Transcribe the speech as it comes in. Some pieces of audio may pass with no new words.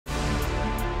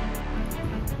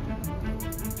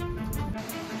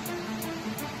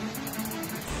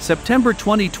September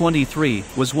 2023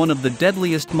 was one of the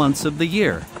deadliest months of the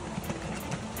year.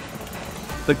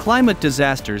 The climate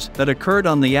disasters that occurred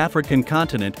on the African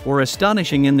continent were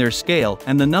astonishing in their scale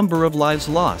and the number of lives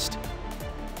lost.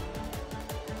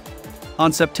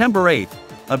 On September 8,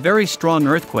 a very strong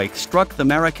earthquake struck the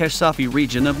Marrakech-Safi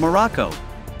region of Morocco.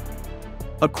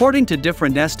 According to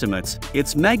different estimates,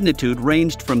 its magnitude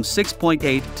ranged from 6.8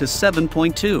 to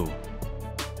 7.2.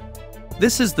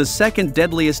 This is the second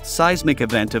deadliest seismic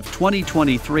event of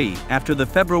 2023 after the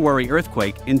February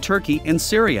earthquake in Turkey and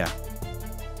Syria.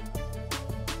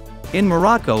 In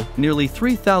Morocco, nearly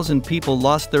 3,000 people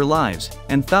lost their lives,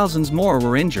 and thousands more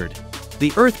were injured.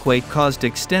 The earthquake caused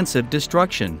extensive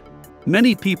destruction.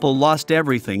 Many people lost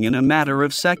everything in a matter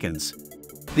of seconds.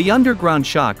 The underground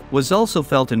shock was also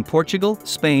felt in Portugal,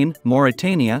 Spain,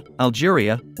 Mauritania,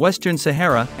 Algeria, Western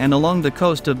Sahara, and along the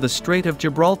coast of the Strait of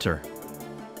Gibraltar.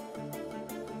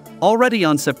 Already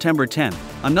on September 10,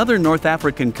 another North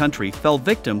African country fell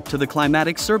victim to the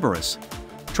climatic Cerberus.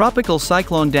 Tropical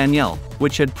cyclone Danielle,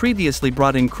 which had previously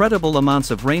brought incredible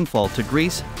amounts of rainfall to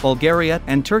Greece, Bulgaria,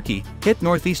 and Turkey, hit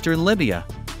northeastern Libya.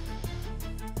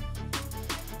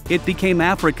 It became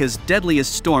Africa's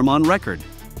deadliest storm on record.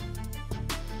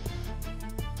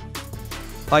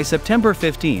 By September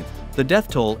 15, the death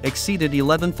toll exceeded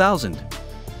 11,000.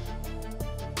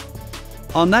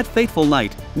 On that fateful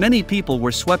night, many people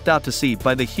were swept out to sea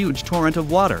by the huge torrent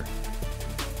of water.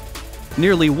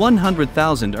 Nearly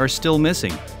 100,000 are still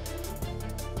missing.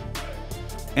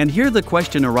 And here the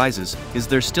question arises, is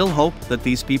there still hope that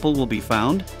these people will be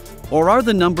found? Or are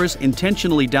the numbers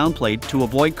intentionally downplayed to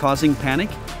avoid causing panic?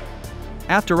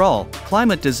 After all,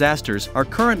 climate disasters are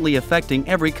currently affecting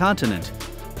every continent.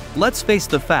 Let's face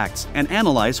the facts and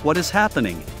analyze what is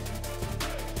happening.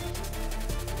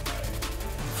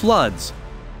 Floods.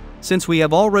 Since we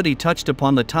have already touched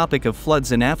upon the topic of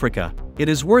floods in Africa, it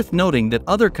is worth noting that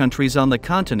other countries on the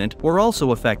continent were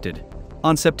also affected.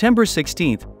 On September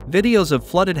 16, videos of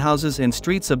flooded houses and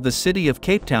streets of the city of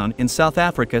Cape Town in South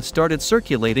Africa started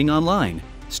circulating online.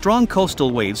 Strong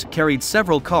coastal waves carried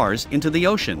several cars into the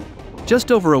ocean.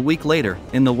 Just over a week later,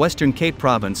 in the Western Cape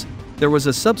province, there was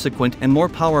a subsequent and more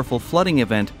powerful flooding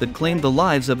event that claimed the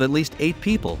lives of at least 8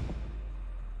 people.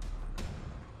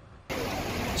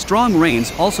 Strong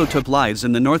rains also took lives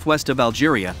in the northwest of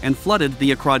Algeria and flooded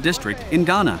the Accra district in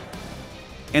Ghana.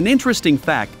 An interesting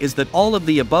fact is that all of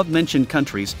the above-mentioned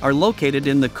countries are located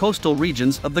in the coastal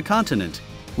regions of the continent.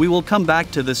 We will come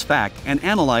back to this fact and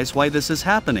analyze why this is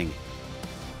happening.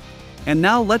 And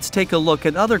now let's take a look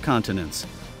at other continents.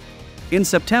 In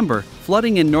September,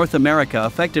 flooding in North America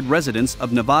affected residents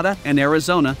of Nevada and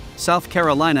Arizona, South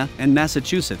Carolina, and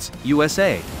Massachusetts,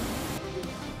 USA.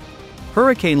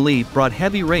 Hurricane Lee brought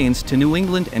heavy rains to New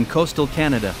England and coastal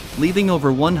Canada, leaving over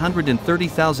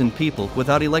 130,000 people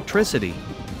without electricity.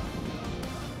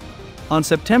 On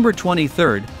September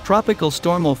 23, Tropical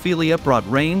Storm Ophelia brought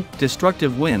rain,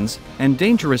 destructive winds, and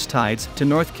dangerous tides to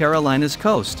North Carolina's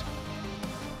coast.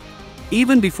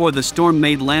 Even before the storm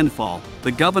made landfall,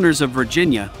 the governors of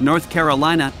Virginia, North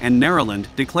Carolina, and Maryland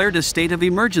declared a state of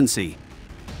emergency.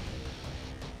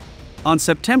 On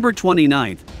September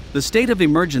 29, the state of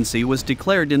emergency was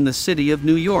declared in the city of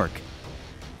New York.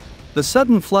 The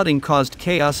sudden flooding caused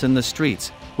chaos in the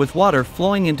streets, with water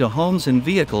flowing into homes and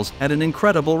vehicles at an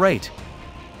incredible rate.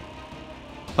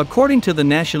 According to the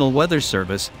National Weather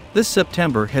Service, this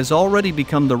September has already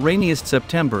become the rainiest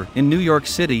September in New York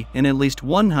City in at least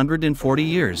 140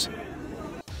 years.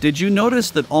 Did you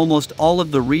notice that almost all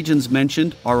of the regions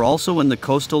mentioned are also in the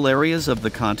coastal areas of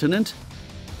the continent?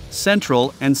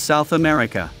 Central and South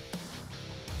America.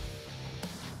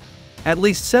 At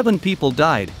least 7 people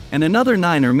died, and another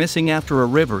 9 are missing after a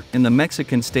river in the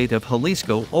Mexican state of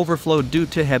Jalisco overflowed due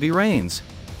to heavy rains.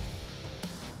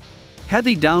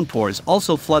 Heavy downpours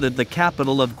also flooded the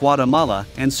capital of Guatemala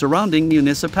and surrounding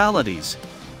municipalities.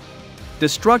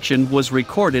 Destruction was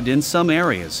recorded in some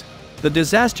areas. The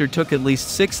disaster took at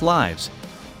least 6 lives,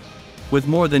 with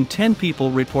more than 10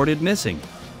 people reported missing.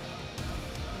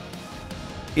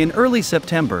 In early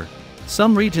September,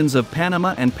 some regions of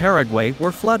Panama and Paraguay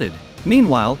were flooded.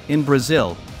 Meanwhile, in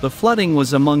Brazil, the flooding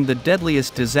was among the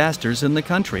deadliest disasters in the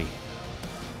country.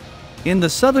 In the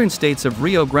southern states of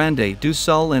Rio Grande do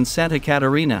Sul and Santa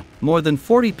Catarina, more than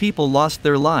 40 people lost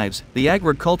their lives. The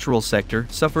agricultural sector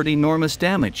suffered enormous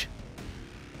damage.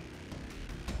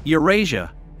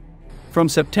 Eurasia. From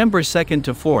September 2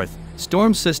 to 4,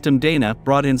 storm system Dana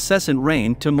brought incessant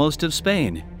rain to most of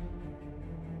Spain.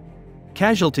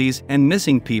 Casualties and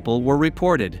missing people were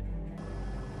reported.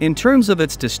 In terms of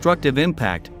its destructive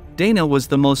impact, Dana was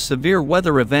the most severe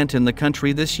weather event in the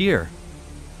country this year.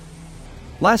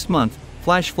 Last month,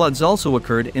 Flash floods also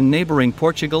occurred in neighboring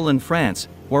Portugal and France,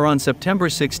 where on September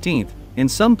 16, in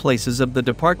some places of the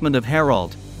Department of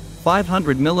Harald,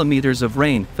 500 millimeters of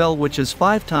rain fell, which is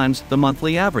 5 times the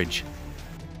monthly average.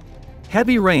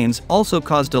 Heavy rains also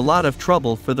caused a lot of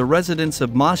trouble for the residents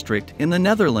of Maastricht in the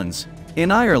Netherlands. In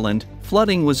Ireland,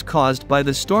 flooding was caused by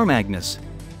the storm Agnes.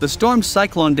 The storm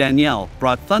Cyclone Danielle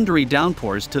brought thundery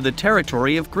downpours to the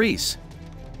territory of Greece.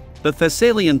 The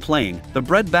Thessalian plain, the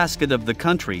breadbasket of the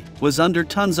country, was under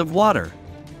tons of water.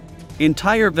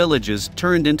 Entire villages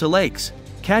turned into lakes.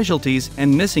 Casualties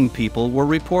and missing people were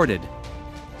reported.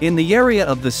 In the area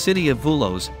of the city of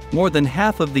Vulose, more than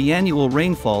half of the annual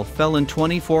rainfall fell in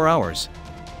 24 hours.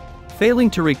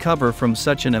 Failing to recover from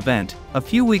such an event, a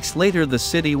few weeks later the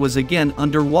city was again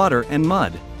under water and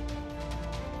mud.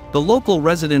 The local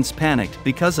residents panicked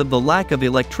because of the lack of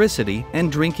electricity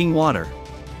and drinking water.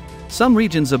 Some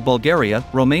regions of Bulgaria,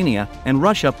 Romania, and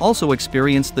Russia also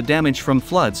experienced the damage from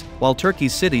floods, while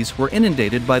Turkey's cities were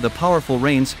inundated by the powerful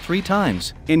rains 3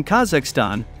 times. In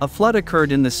Kazakhstan, a flood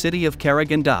occurred in the city of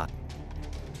Karaganda.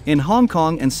 In Hong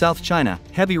Kong and South China,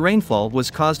 heavy rainfall was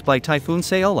caused by Typhoon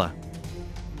Saola.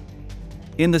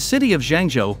 In the city of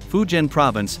Zhangzhou, Fujian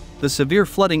province, the severe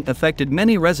flooding affected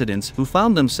many residents who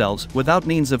found themselves without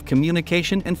means of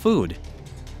communication and food.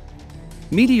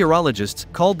 Meteorologists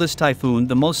called this typhoon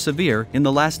the most severe in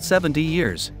the last 70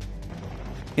 years.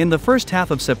 In the first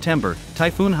half of September,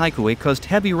 Typhoon Haikui caused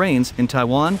heavy rains in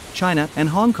Taiwan, China, and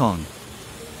Hong Kong.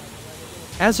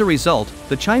 As a result,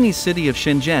 the Chinese city of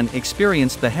Shenzhen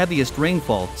experienced the heaviest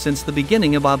rainfall since the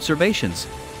beginning of observations.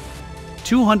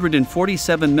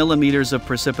 247 millimeters of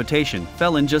precipitation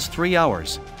fell in just 3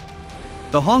 hours.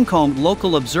 The Hong Kong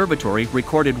local observatory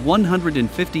recorded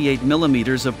 158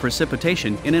 millimeters of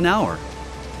precipitation in an hour.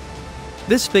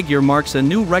 This figure marks a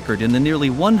new record in the nearly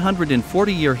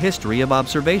 140-year history of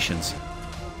observations.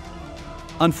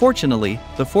 Unfortunately,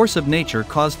 the force of nature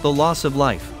caused the loss of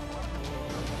life.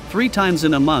 3 times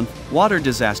in a month, water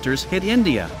disasters hit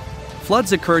India.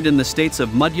 Floods occurred in the states of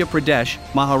Madhya Pradesh,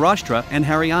 Maharashtra, and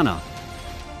Haryana.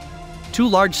 2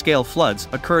 large-scale floods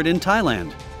occurred in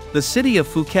Thailand. The city of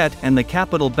Phuket and the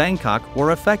capital Bangkok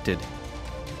were affected.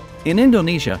 In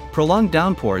Indonesia, prolonged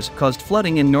downpours caused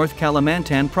flooding in North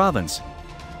Kalimantan province.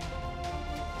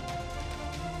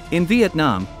 In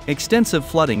Vietnam, extensive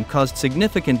flooding caused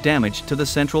significant damage to the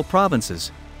central provinces.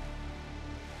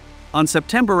 On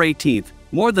September 18,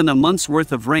 more than a month's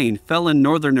worth of rain fell in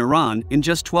northern Iran in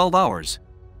just 12 hours.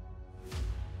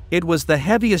 It was the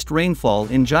heaviest rainfall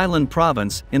in Jilin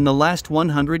province in the last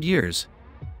 100 years.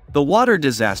 The water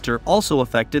disaster also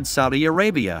affected Saudi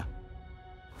Arabia.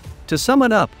 To sum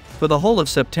it up, for the whole of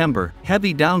September,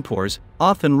 heavy downpours,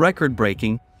 often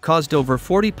record-breaking, caused over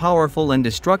 40 powerful and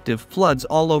destructive floods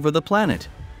all over the planet.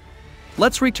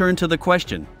 Let's return to the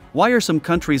question, why are some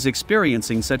countries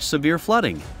experiencing such severe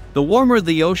flooding? The warmer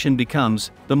the ocean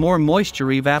becomes, the more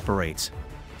moisture evaporates.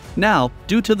 Now,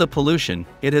 due to the pollution,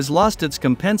 it has lost its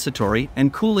compensatory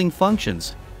and cooling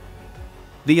functions.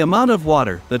 The amount of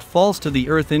water that falls to the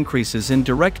earth increases in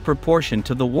direct proportion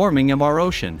to the warming of our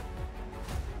ocean.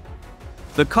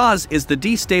 The cause is the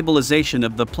destabilization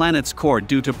of the planet's core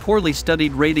due to poorly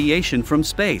studied radiation from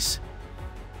space.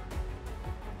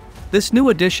 This new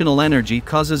additional energy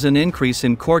causes an increase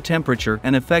in core temperature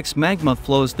and affects magma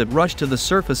flows that rush to the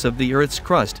surface of the Earth's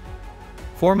crust,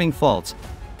 forming faults,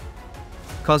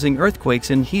 causing earthquakes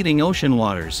and heating ocean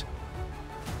waters.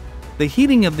 The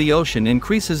heating of the ocean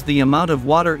increases the amount of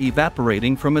water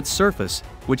evaporating from its surface,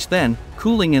 which then,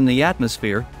 cooling in the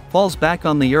atmosphere, falls back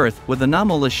on the Earth with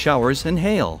anomalous showers and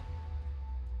hail.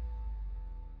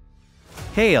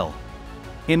 Hail.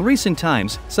 In recent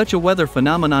times, such a weather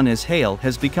phenomenon as hail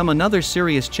has become another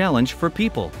serious challenge for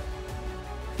people.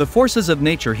 The forces of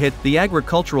nature hit the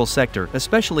agricultural sector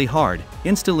especially hard,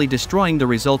 instantly destroying the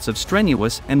results of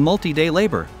strenuous and multi-day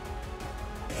labor.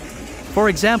 For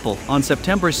example, on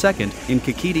September 2nd, in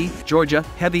Kakheti, Georgia,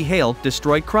 heavy hail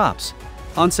destroyed crops.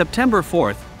 On September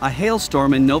 4th, a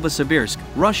hailstorm in Novosibirsk,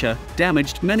 Russia,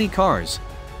 damaged many cars.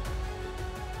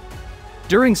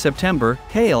 During September,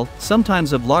 hail,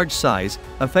 sometimes of large size,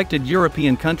 affected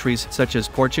European countries such as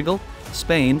Portugal,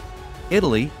 Spain,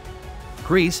 Italy,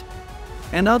 Greece,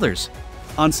 and others.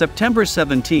 On September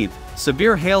 17th,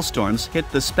 severe hailstorms hit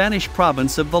the Spanish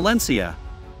province of Valencia.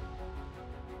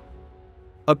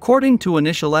 According to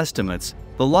initial estimates,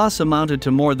 the loss amounted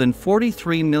to more than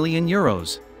 43 million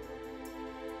euros.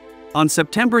 On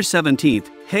September 17th,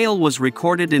 hail was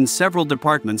recorded in several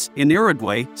departments in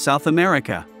Uruguay, South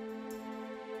America.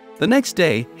 The next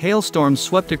day, hailstorms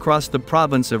swept across the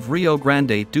province of Rio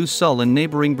Grande do Sul in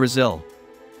neighboring Brazil.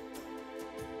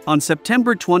 On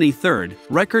September 23,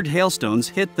 record hailstones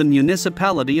hit the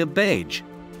municipality of Beige.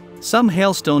 Some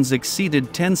hailstones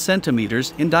exceeded 10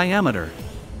 centimeters in diameter.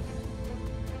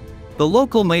 The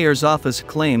local mayor's office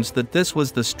claims that this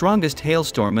was the strongest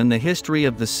hailstorm in the history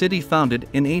of the city founded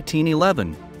in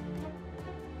 1811.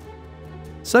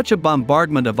 Such a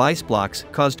bombardment of ice blocks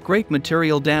caused great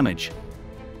material damage.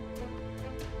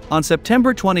 On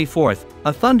September 24,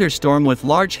 a thunderstorm with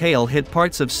large hail hit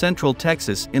parts of central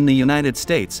Texas in the United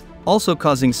States, also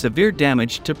causing severe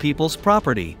damage to people's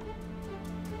property.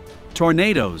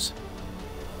 Tornadoes.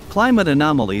 Climate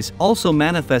anomalies also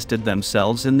manifested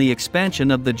themselves in the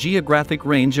expansion of the geographic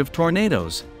range of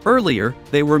tornadoes. Earlier,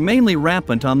 they were mainly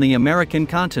rampant on the American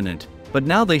continent, but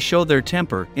now they show their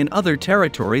temper in other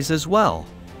territories as well.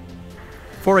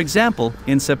 For example,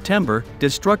 in September,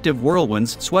 destructive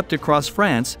whirlwinds swept across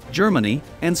France, Germany,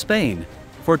 and Spain.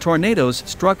 Four tornadoes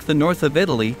struck the north of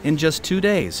Italy in just 2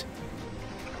 days.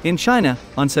 In China,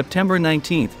 on September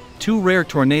 19, 2 rare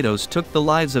tornadoes took the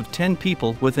lives of 10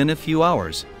 people within a few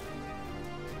hours.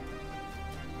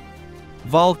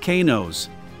 Volcanoes.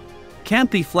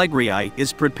 Campi Flegrei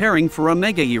is preparing for a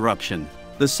mega eruption.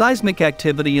 The seismic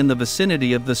activity in the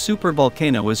vicinity of the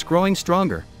supervolcano is growing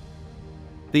stronger.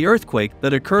 The earthquake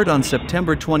that occurred on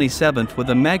September 27 with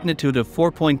a magnitude of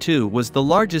 4.2 was the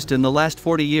largest in the last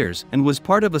 40 years and was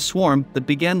part of a swarm that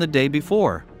began the day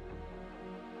before.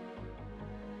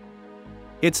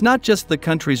 It's not just the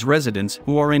country's residents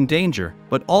who are in danger,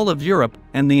 but all of Europe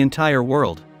and the entire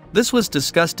world. This was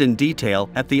discussed in detail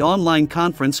at the online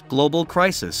conference Global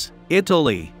Crisis.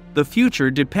 Italy. The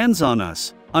future depends on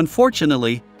us.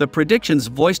 Unfortunately, the predictions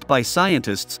voiced by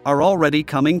scientists are already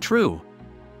coming true.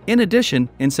 In addition,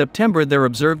 in September there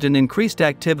observed an increased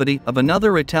activity of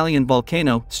another Italian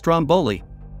volcano, Stromboli,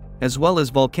 as well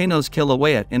as volcanoes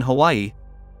Kilauea in Hawaii,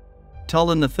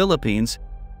 Tull in the Philippines,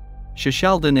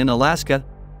 Shishaldin in Alaska,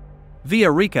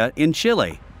 Villarrica in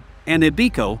Chile, and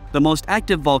Ibico, the most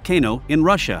active volcano in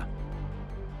Russia.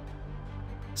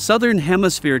 Southern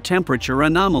Hemisphere temperature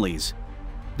anomalies.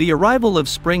 The arrival of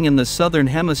spring in the Southern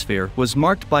Hemisphere was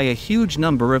marked by a huge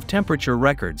number of temperature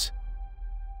records.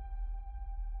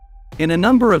 In a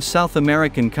number of South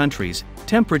American countries,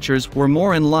 temperatures were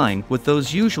more in line with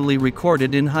those usually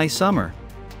recorded in high summer.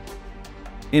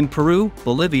 In Peru,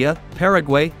 Bolivia,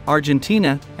 Paraguay,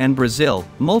 Argentina, and Brazil,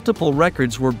 multiple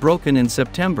records were broken in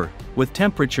September, with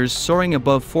temperatures soaring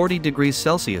above 40 degrees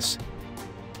Celsius.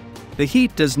 The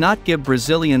heat does not give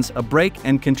Brazilians a break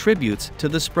and contributes to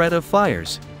the spread of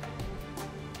fires.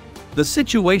 The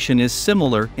situation is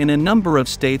similar in a number of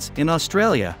states in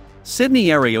Australia.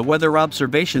 Sydney Area Weather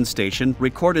Observation Station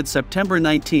recorded September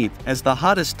 19 as the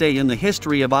hottest day in the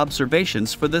history of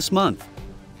observations for this month.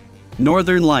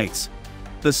 Northern Lights.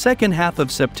 The second half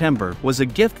of September was a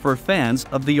gift for fans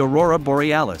of the Aurora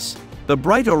Borealis. The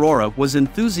bright aurora was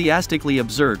enthusiastically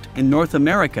observed in North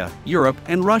America, Europe,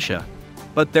 and Russia.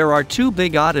 But there are 2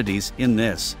 big oddities in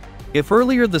this. If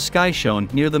earlier the sky shone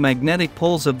near the magnetic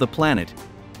poles of the planet,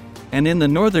 and in the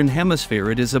northern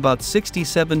hemisphere it is about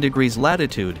 67 degrees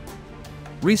latitude,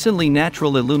 recently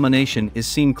natural illumination is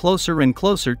seen closer and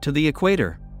closer to the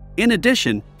equator. In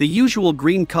addition, the usual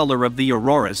green color of the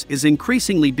auroras is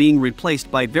increasingly being replaced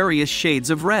by various shades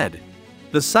of red.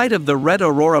 The sight of the red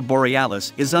aurora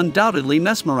borealis is undoubtedly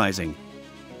mesmerizing.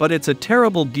 But it's a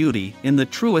terrible beauty in the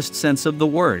truest sense of the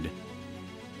word.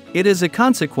 It is a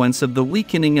consequence of the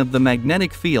weakening of the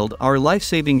magnetic field, our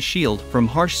life-saving shield from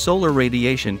harsh solar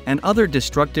radiation and other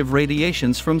destructive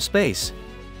radiations from space.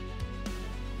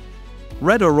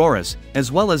 Red auroras,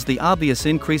 as well as the obvious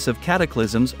increase of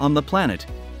cataclysms on the planet,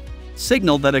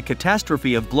 signal that a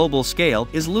catastrophe of global scale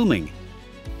is looming.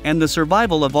 And the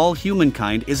survival of all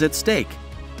humankind is at stake.